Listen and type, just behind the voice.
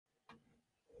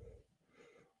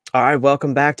All right,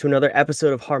 welcome back to another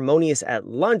episode of Harmonious at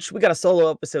Lunch. We got a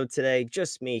solo episode today,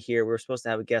 just me here. We are supposed to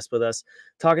have a guest with us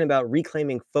talking about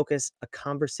reclaiming focus, a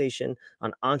conversation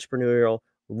on entrepreneurial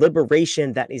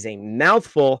liberation. That is a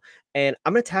mouthful. And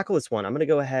I'm going to tackle this one. I'm going to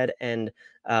go ahead and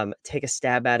take a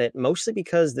stab at it, mostly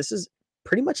because this is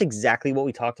pretty much exactly what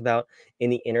we talked about in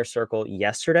the inner circle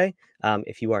yesterday.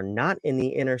 If you are not in the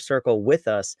inner circle with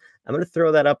us, I'm going to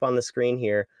throw that up on the screen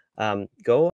here.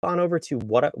 Go on over to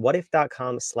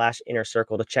whatif.com/inner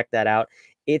circle to check that out.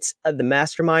 It's the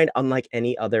mastermind, unlike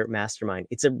any other mastermind.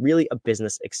 It's really a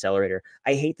business accelerator.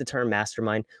 I hate the term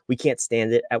mastermind. We can't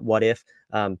stand it at What If.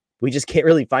 We just can't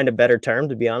really find a better term,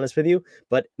 to be honest with you.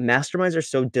 But masterminds are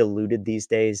so diluted these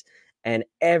days, and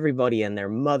everybody and their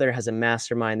mother has a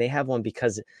mastermind. They have one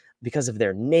because of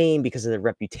their name, because of their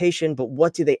reputation. But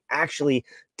what do they actually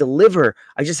deliver?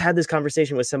 I just had this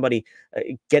conversation with somebody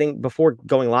before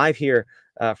going live here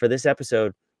for this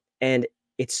episode, and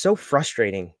it's so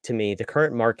frustrating to me, the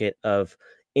current market of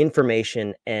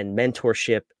information and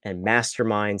mentorship and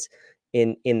masterminds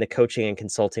in the coaching and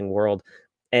consulting world.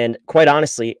 And quite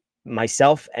honestly,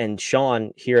 myself and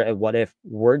Sean here at What If,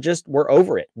 we're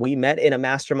over it. We met in a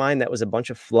mastermind that was a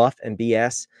bunch of fluff and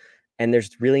BS, and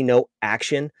there's really no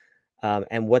action.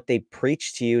 And what they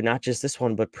preach to you, not just this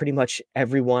one, but pretty much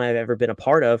everyone I've ever been a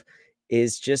part of,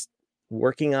 is just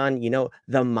working on,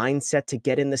 the mindset to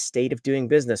get in the state of doing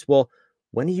business. Well,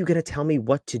 when are you going to tell me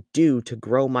what to do to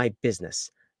grow my business?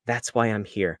 That's why I'm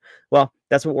here. Well,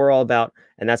 that's what we're all about.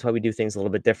 And that's why we do things a little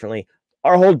bit differently.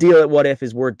 Our whole deal at What If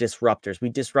is we're disruptors. We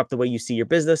disrupt the way you see your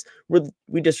business.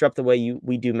 We disrupt the way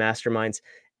we do masterminds.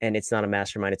 And it's not a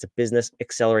mastermind, it's a business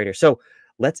accelerator. So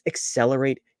let's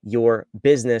accelerate your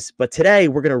business. But today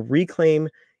we're going to reclaim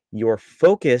your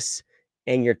focus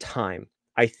and your time.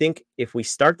 I think if we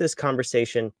start this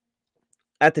conversation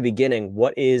at the beginning,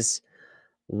 what is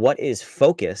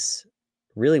focus?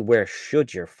 Really, where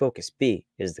should your focus be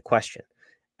is the question.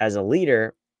 As a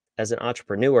leader, as an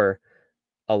entrepreneur,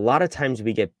 a lot of times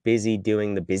we get busy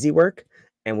doing the busy work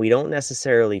and we don't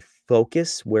necessarily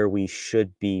focus where we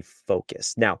should be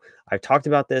focused. Now, I've talked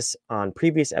about this on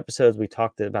previous episodes. We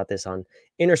talked about this on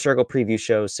Inner Circle preview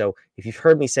shows. So if you've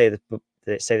heard me say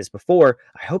this before,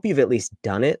 I hope you've at least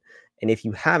done it. And if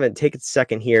you haven't, take a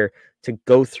second here to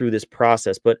go through this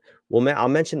process. But I'll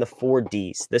mention the 4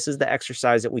 Ds. This is the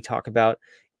exercise that we talk about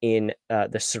in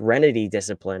the serenity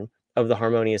discipline of the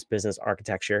harmonious business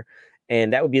architecture.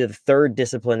 And that would be the 3rd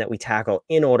discipline that we tackle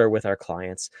in order with our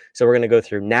clients. So we're going to go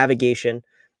through navigation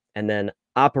and then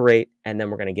operate, and then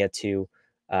we're going to get to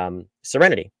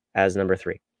serenity as number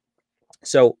 3.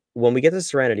 So when we get to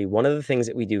serenity, one of the things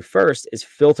that we do first is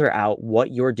filter out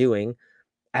what you're doing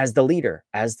as the leader,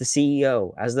 as the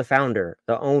CEO, as the founder,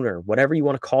 the owner, whatever you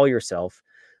want to call yourself.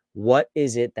 What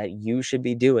is it that you should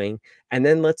be doing? And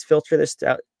then let's filter this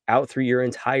out through your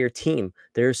entire team.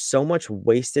 There's so much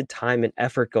wasted time and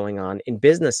effort going on in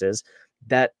businesses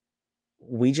that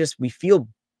we feel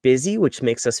busy, which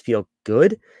makes us feel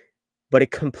good, but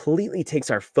it completely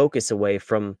takes our focus away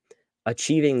from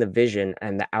achieving the vision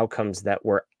and the outcomes that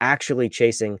we're actually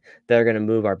chasing that are going to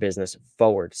move our business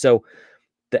forward. So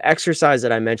the exercise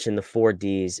that I mentioned, the 4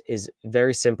 Ds, is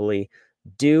very simply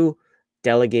do,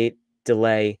 delegate,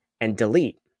 delay, and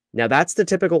delete. Now, that's the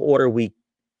typical order we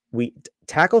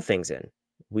tackle things in.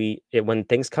 When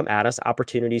things come at us,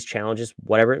 opportunities, challenges,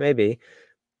 whatever it may be,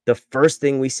 the first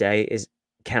thing we say is,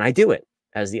 can I do it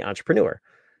as the entrepreneur?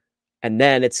 And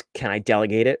then it's, can I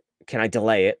delegate it? Can I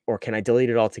delay it? Or can I delete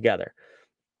it altogether?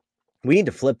 We need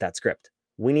to flip that script.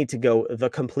 We need to go the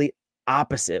complete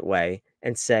opposite way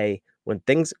and say, when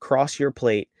things cross your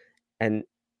plate and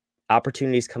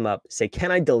opportunities come up, say,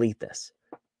 can I delete this?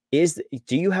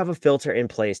 Do you have a filter in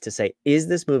place to say, is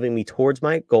this moving me towards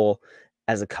my goal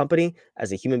as a company,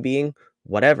 as a human being,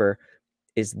 whatever?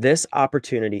 Is this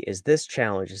opportunity, is this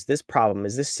challenge, is this problem,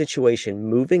 is this situation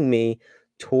moving me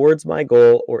towards my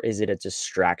goal, or is it a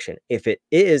distraction? If it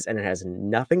is, and it has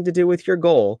nothing to do with your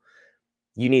goal,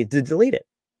 you need to delete it.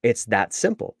 It's that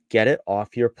simple. Get it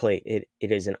off your plate. It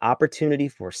is an opportunity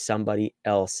for somebody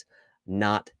else,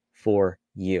 not for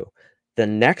you. The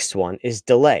next one is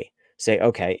delay. Say,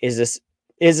 okay, is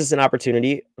this an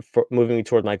opportunity for moving me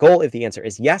toward my goal? If the answer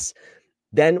is yes,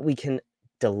 then we can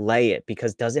delay it,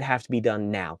 because does it have to be done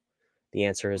now? The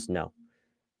answer is no.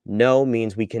 No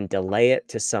means we can delay it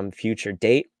to some future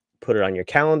date. Put it on your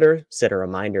calendar, set a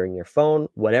reminder in your phone,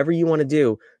 whatever you want to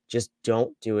do, just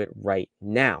don't do it right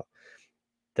now.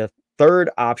 The 3rd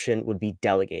option would be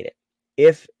delegate it.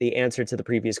 If the answer to the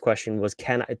previous question was,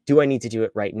 do I need to do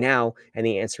it right now? And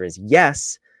the answer is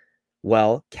yes.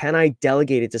 Well, can I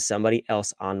delegate it to somebody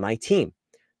else on my team?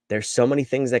 There's so many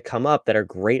things that come up that are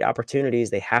great opportunities.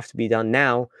 They have to be done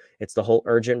now. It's the whole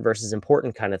urgent versus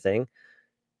important kind of thing.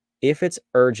 If it's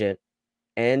urgent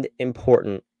and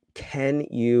important, can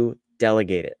you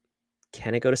delegate it?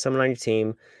 Can it go to someone on your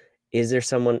team? Is there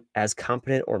someone as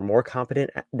competent or more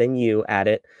competent than you at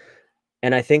it?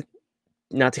 And I think,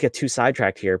 not to get too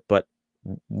sidetracked here, but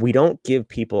we don't give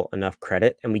people enough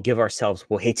credit, and we give ourselves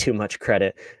way too much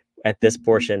credit at this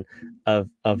portion of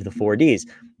the 4Ds.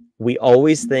 We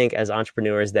always think as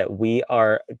entrepreneurs that we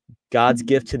are God's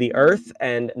gift to the earth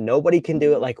and nobody can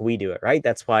do it like we do it, right?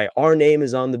 That's why our name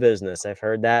is on the business. I've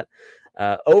heard that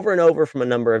over and over from a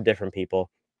number of different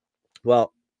people.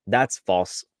 Well, that's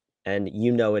false. And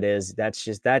you know it is. That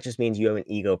just means you have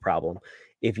an ego problem.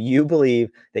 If you believe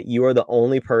that you are the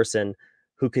only person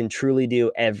who can truly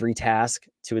do every task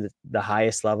to the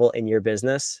highest level in your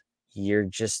business, you're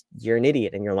an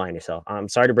idiot and you're lying to yourself. I'm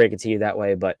sorry to break it to you that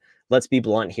way, but let's be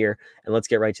blunt here and let's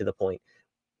get right to the point.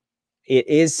 It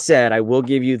is said, I will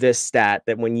give you this stat,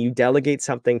 that when you delegate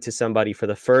something to somebody for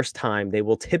the first time, they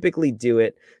will typically do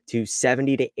it to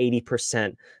 70 to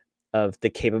 80% of the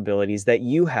capabilities that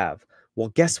you have. Well,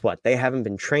 guess what? They haven't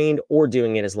been trained or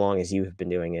doing it as long as you have been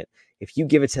doing it. If you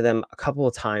give it to them a couple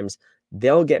of times,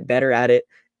 they'll get better at it.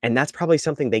 And that's probably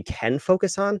something they can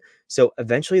focus on. So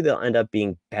eventually they'll end up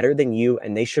being better than you,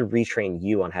 and they should retrain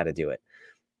you on how to do it.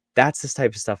 That's this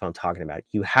type of stuff I'm talking about.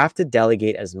 You have to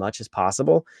delegate as much as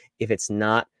possible if it's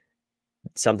not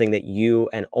something that you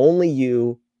and only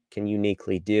you can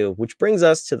uniquely do, which brings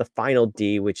us to the final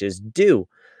D, which is do.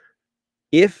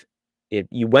 If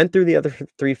you went through the other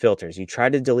three filters, you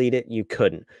tried to delete it, you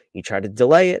couldn't. You tried to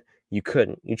delay it, you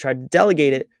couldn't. You tried to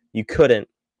delegate it, you couldn't.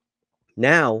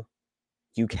 Now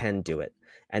you can do it.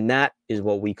 And that is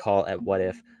what we call at What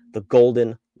If the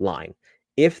golden line.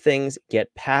 If things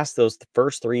get past those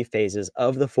first three phases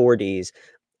of the 4Ds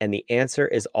and the answer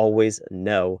is always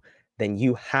no, then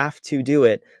you have to do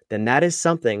it. Then that is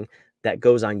something that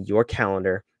goes on your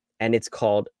calendar, and it's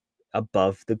called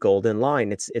above the golden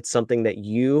line. It's something that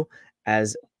you,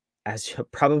 as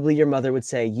probably your mother would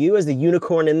say, you as the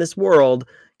unicorn in this world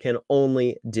can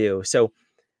only do. So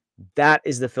that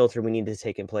is the filter we need to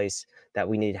take in place, that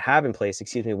we need to have in place,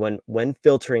 excuse me, when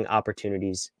filtering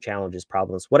opportunities, challenges,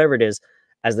 problems, whatever it is,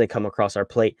 as they come across our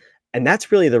plate. And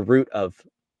that's really the root of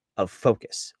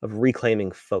focus, of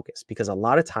reclaiming focus, because a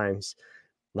lot of times,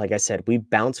 like I said, we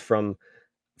bounce from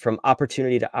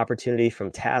opportunity to opportunity, from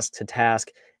task to task,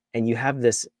 and you have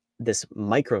this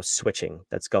micro switching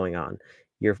that's going on.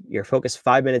 You're focused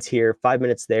 5 minutes here, 5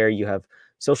 minutes there. You have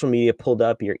social media pulled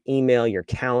up, your email, your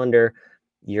calendar.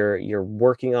 You're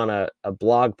working on a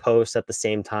blog post at the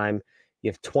same time. You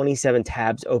have 27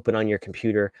 tabs open on your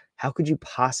computer. How could you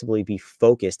possibly be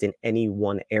focused in any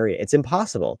one area? It's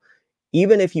impossible.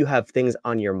 Even if you have things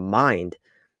on your mind,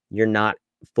 you're not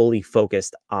fully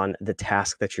focused on the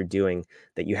task that you're doing,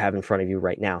 that you have in front of you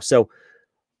right now. So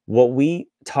what we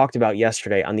talked about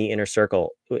yesterday on the inner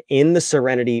circle in the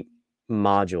Serenity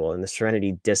module, in the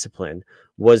Serenity discipline,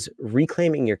 was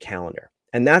reclaiming your calendar.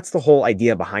 And that's the whole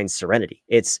idea behind Serenity.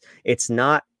 It's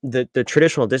not the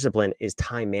traditional discipline is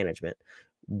time management,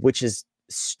 which is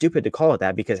stupid to call it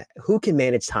that, because who can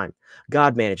manage time?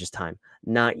 God manages time,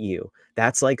 not you.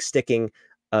 That's like sticking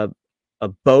a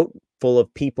boat full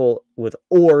of people with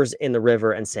oars in the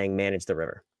river and saying, manage the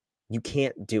river. You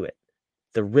can't do it.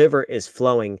 The river is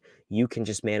flowing. You can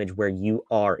just manage where you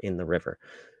are in the river.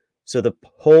 So the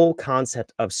whole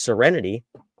concept of Serenity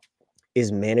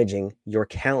is managing your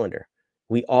calendar.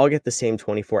 We all get the same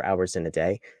 24 hours in a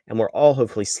day, and we're all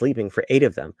hopefully sleeping for 8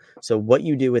 of them. So what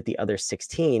you do with the other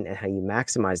 16 and how you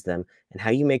maximize them and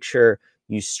how you make sure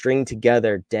you string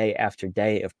together day after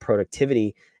day of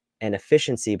productivity and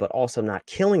efficiency, but also not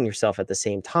killing yourself at the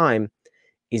same time,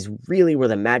 is really where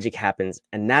the magic happens.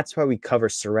 And that's why we cover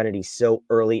Serenity so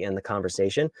early in the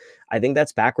conversation. I think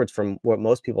that's backwards from what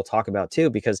most people talk about too,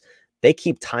 because they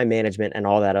keep time management and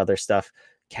all that other stuff,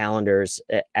 calendars,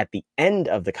 at the end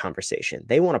of the conversation.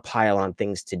 They want to pile on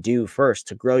things to do first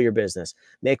to grow your business,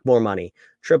 make more money,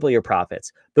 triple your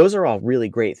profits. Those are all really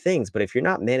great things. But if you're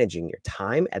not managing your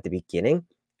time at the beginning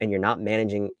and you're not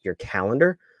managing your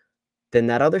calendar, then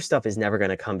that other stuff is never going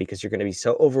to come, because you're going to be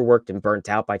so overworked and burnt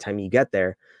out by the time you get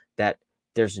there that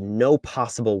there's no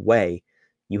possible way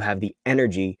you have the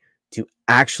energy to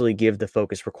actually give the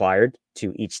focus required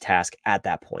to each task at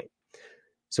that point.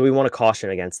 So we want to caution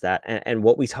against that. And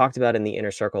what we talked about in the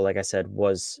inner circle, like I said,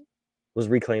 was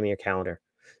reclaiming your calendar.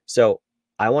 So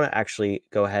I want to actually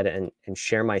go ahead and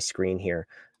share my screen here,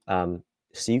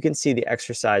 so you can see the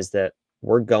exercise that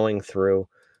we're going through.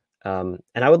 And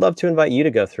I would love to invite you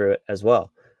to go through it as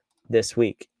well this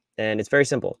week. And it's very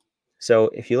simple. So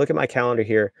if you look at my calendar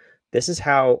here, this is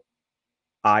how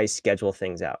I schedule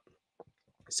things out.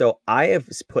 So I have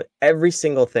put every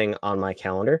single thing on my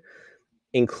calendar,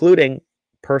 including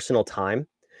personal time,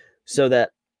 so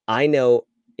that I know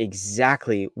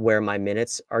exactly where my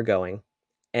minutes are going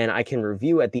and I can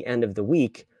review at the end of the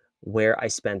week where I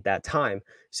spent that time.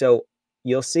 So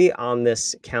you'll see on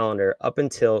this calendar up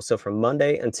until, so from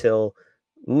Monday until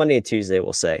Monday and Tuesday,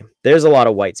 we'll say there's a lot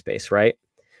of white space, right?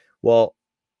 Well,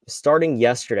 starting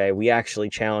yesterday, we actually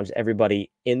challenged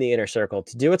everybody in the inner circle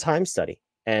to do a time study.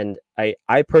 And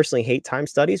I personally hate time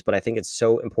studies, but I think it's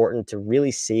so important to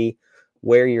really see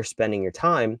where you're spending your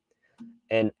time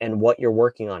and what you're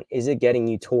working on. Is it getting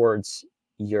you towards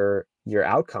your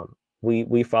outcome?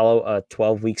 We follow a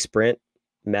 12-week sprint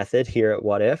method here at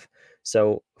What If.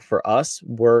 So for us,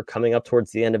 we're coming up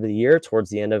towards the end of the year, towards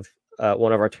the end of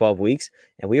one of our 12 weeks,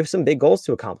 and we have some big goals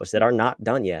to accomplish that are not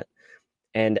done yet.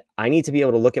 And I need to be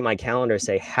able to look at my calendar and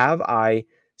say, have I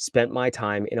spent my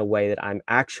time in a way that I'm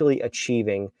actually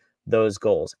achieving those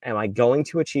goals? Am I going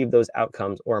to achieve those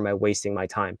outcomes, or am I wasting my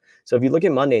time? So if you look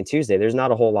at Monday and Tuesday, there's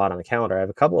not a whole lot on the calendar. I have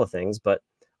a couple of things, but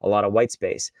a lot of white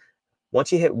space.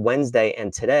 Once you hit Wednesday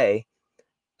and today,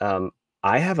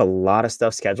 I have a lot of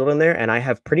stuff scheduled in there, and I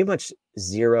have pretty much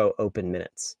 0 open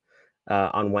minutes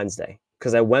on Wednesday,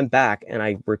 because I went back and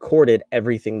I recorded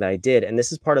everything that I did. And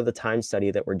this is part of the time study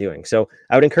that we're doing. So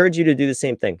I would encourage you to do the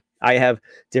same thing. I have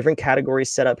different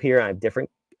categories set up here. I have different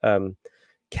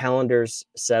calendars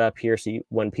set up here. So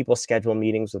when people schedule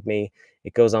meetings with me,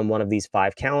 it goes on one of these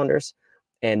 5 calendars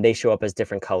and they show up as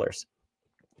different colors.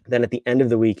 Then at the end of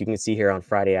the week, you can see here on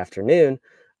Friday afternoon,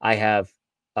 I have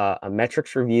a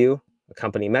metrics review, a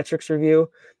company metrics review,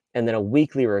 and then a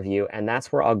weekly review. And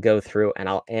that's where I'll go through and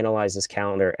I'll analyze this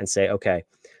calendar and say, okay,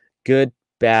 good,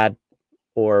 bad,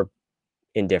 or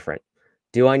indifferent.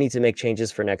 Do I need to make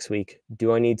changes for next week?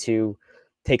 Do I need to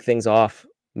take things off,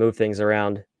 move things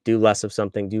around, do less of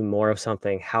something, do more of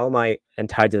something? How am I, and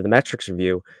tied to the metrics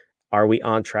review, are we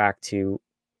on track to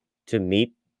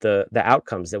meet the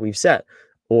outcomes that we've set?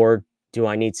 Or do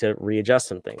I need to readjust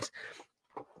some things?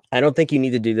 I don't think you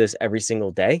need to do this every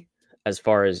single day as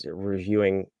far as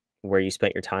reviewing where you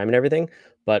spent your time and everything,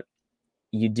 but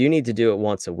you do need to do it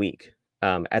once a week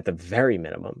at the very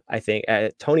minimum. I think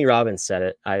Tony Robbins said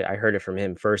it. I heard it from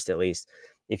him first, at least.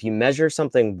 If you measure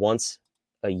something once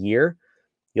a year,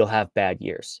 you'll have bad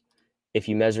years. If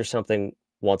you measure something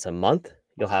once a month,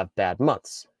 you'll have bad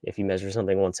months. If you measure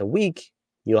something once a week,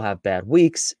 you'll have bad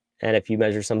weeks. And if you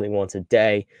measure something once a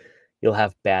day, you'll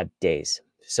have bad days.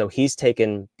 So he's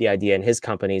taken the idea in his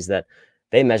companies that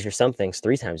they measure some things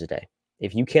 3 times a day.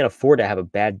 If you can't afford to have a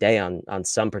bad day on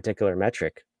some particular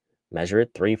metric, measure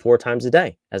it 3, 4 times a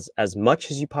day, as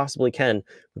much as you possibly can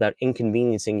without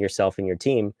inconveniencing yourself and your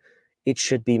team. It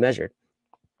should be measured.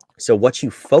 So what you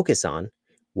focus on,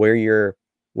 where your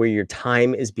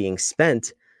time is being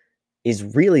spent, is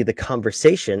really the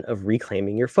conversation of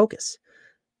reclaiming your focus,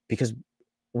 because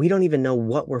we don't even know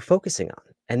what we're focusing on.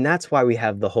 And that's why we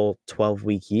have the whole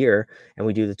 12-week year and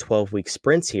we do the 12-week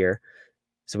sprints here.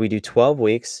 So we do 12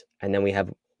 weeks and then we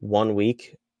have 1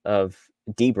 week of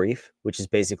debrief, which is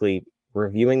basically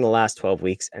reviewing the last 12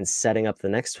 weeks and setting up the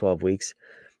next 12 weeks,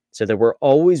 so that we're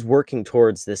always working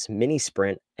towards this mini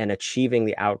sprint and achieving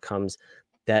the outcomes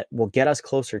that will get us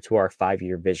closer to our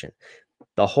 5-year vision.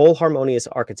 The whole Harmonious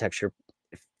architecture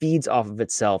feeds off of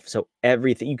itself. So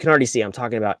everything, you can already see, I'm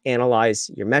talking about analyze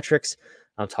your metrics.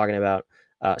 I'm talking about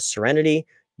serenity.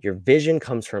 Your vision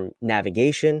comes from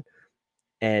navigation,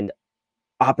 and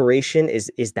operation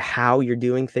is the how you're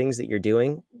doing things that you're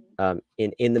doing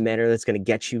in the manner that's going to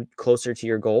get you closer to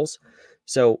your goals.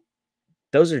 So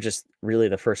those are just really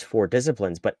the first 4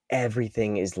 disciplines, but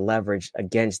everything is leveraged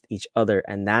against each other.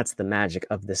 And that's the magic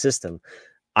of the system.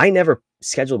 I never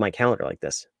scheduled my calendar like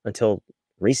this until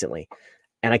recently.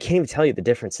 And I can't even tell you the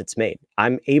difference it's made.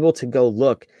 I'm able to go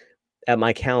look at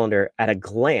my calendar at a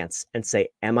glance and say,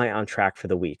 am I on track for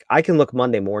the week? I can look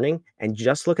Monday morning and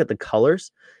just look at the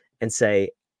colors and say,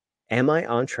 am I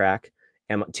on track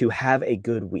to have a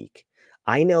good week?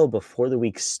 I know before the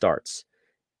week starts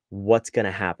what's going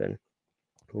to happen.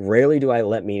 Rarely do I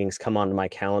let meetings come onto my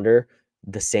calendar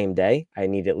the same day. I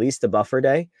need at least a buffer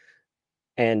day.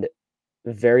 And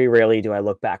very rarely do I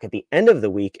look back at the end of the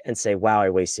week and say, wow, I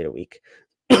wasted a week.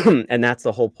 And that's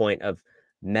the whole point of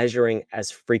measuring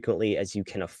as frequently as you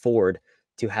can afford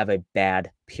to have a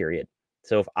bad period.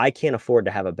 So if I can't afford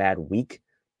to have a bad week,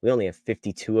 we only have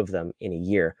 52 of them in a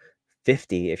year.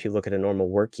 50, if you look at a normal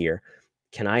work year.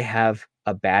 Can I have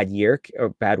a bad year or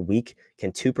bad week?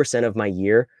 Can 2% of my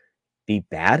year be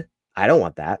bad? I don't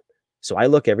want that. So I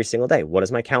look every single day. What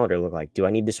does my calendar look like? Do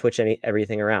I need to switch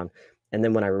everything around? And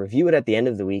then when I review it at the end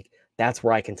of the week, that's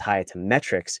where I can tie it to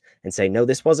metrics and say, no,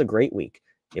 this was a great week.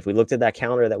 If we looked at that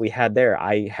calendar that we had there,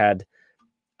 I had,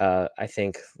 I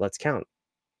think, let's count.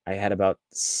 I had about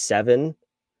 7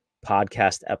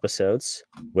 podcast episodes,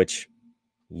 which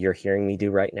you're hearing me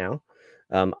do right now.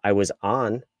 I was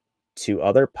on 2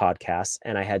 other podcasts,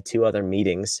 and I had 2 other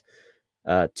meetings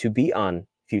to be on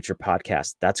future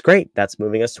podcasts. That's great. That's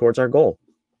moving us towards our goal.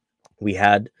 We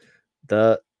had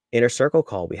the inner circle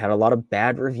call. We had a lot of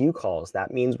bad review calls.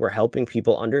 That means we're helping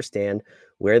people understand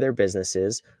where their business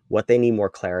is, what they need more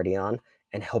clarity on,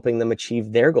 and helping them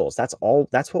achieve their goals. That's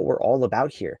what we're all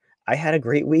about here. I had a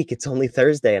great week. It's only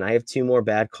Thursday, and I have 2 more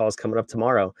bad calls coming up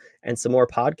tomorrow and some more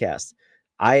podcasts.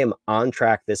 I am on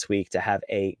track this week to have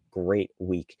a great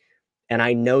week. And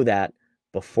I know that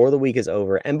before the week is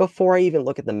over and before I even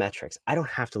look at the metrics. I don't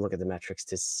have to look at the metrics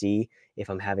to see if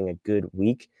I'm having a good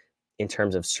week in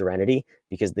terms of serenity,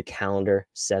 because the calendar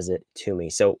says it to me.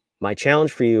 So my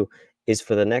challenge for you is,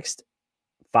 for the next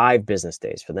 5 business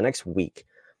days, for the next week,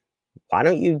 why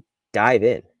don't you dive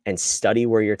in and study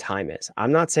where your time is?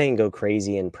 I'm not saying go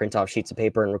crazy and print off sheets of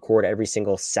paper and record every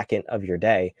single second of your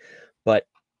day, but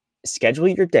schedule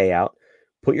your day out,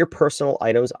 put your personal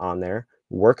items on there,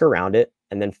 work around it,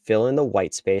 and then fill in the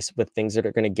white space with things that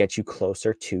are going to get you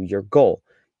closer to your goal.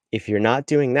 If you're not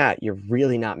doing that, you're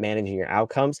really not managing your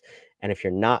outcomes. And if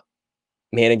you're not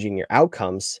managing your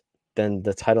outcomes, then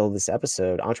the title of this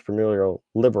episode, Entrepreneurial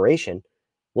Liberation,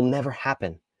 will never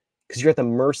happen, because you're at the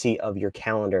mercy of your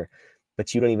calendar,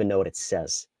 but you don't even know what it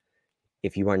says.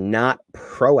 If you are not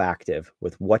proactive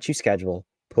with what you schedule,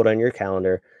 put on your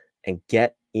calendar, and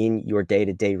get in your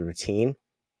day-to-day routine,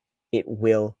 it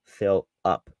will fill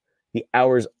up. The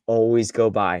hours always go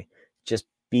by. Just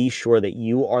be sure that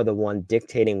you are the one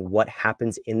dictating what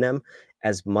happens in them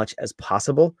as much as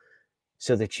possible,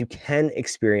 so that you can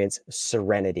experience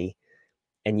serenity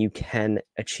and you can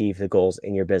achieve the goals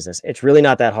in your business. It's really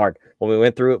not that hard. When we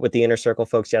went through it with the inner circle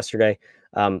folks yesterday,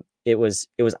 it was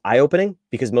eye-opening,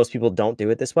 because most people don't do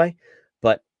it this way.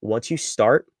 But once you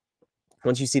start,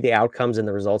 once you see the outcomes and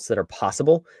the results that are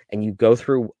possible, and you go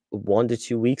through 1 to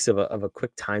 2 weeks of a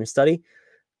quick time study,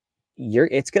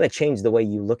 it's going to change the way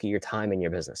you look at your time in your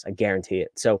business. I guarantee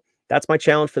it. So that's my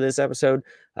challenge for this episode.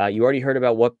 You already heard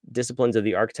about what disciplines of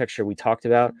the architecture we talked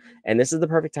about, and this is the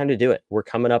perfect time to do it. We're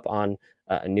coming up on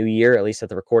a new year, at least at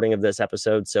the recording of this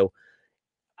episode. So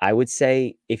I would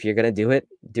say, if you're going to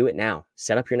do it now.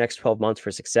 Set up your next 12 months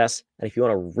for success. And if you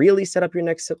want to really set up your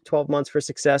next 12 months for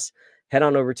success, head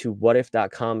on over to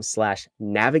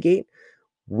whatif.com/navigate.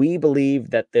 We believe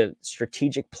that the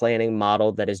strategic planning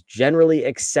model that is generally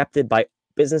accepted by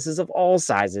businesses of all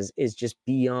sizes is just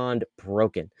beyond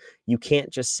broken. You can't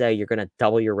just say you're going to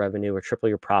double your revenue or triple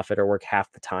your profit or work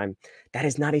half the time. That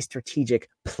is not a strategic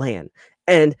plan.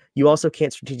 And you also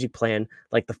can't strategic plan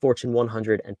like the Fortune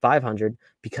 100 and 500,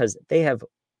 because they have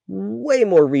way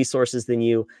more resources than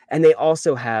you. And they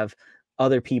also have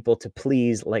other people to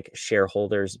please, like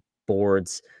shareholders,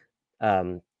 boards,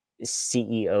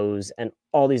 CEOs, and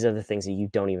all these other things that you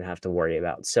don't even have to worry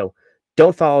about. So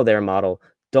don't follow their model.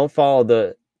 Don't follow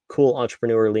the cool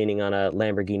entrepreneur leaning on a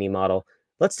Lamborghini model.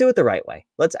 Let's do it the right way.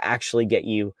 Let's actually get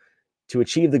you to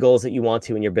achieve the goals that you want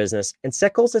to in your business, and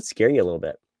set goals that scare you a little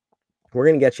bit. We're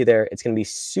going to get you there. It's going to be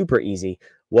super easy.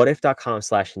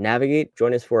 Whatif.com/navigate.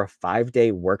 Join us for a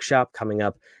 5-day workshop coming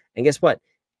up. And guess what?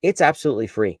 It's absolutely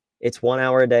free. It's 1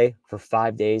 hour a day for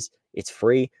 5 days. It's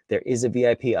free. There is a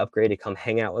VIP upgrade to come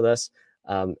hang out with us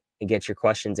and get your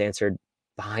questions answered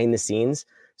behind the scenes,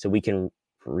 so we can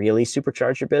really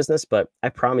supercharge your business. But I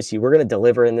promise you, we're going to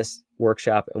deliver in this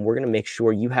workshop, and we're going to make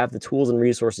sure you have the tools and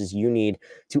resources you need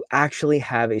to actually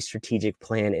have a strategic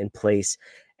plan in place.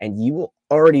 And you will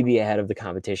already be ahead of the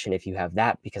competition if you have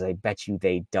that, because I bet you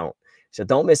they don't. So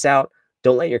don't miss out.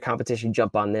 Don't let your competition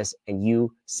jump on this and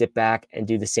you sit back and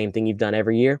do the same thing you've done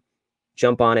every year.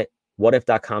 Jump on it.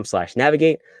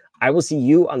 Whatif.com/navigate. I will see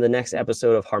you on the next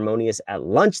episode of Harmonious at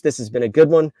Lunch. This has been a good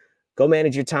one. Go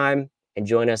manage your time and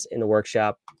join us in the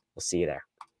workshop. We'll see you there.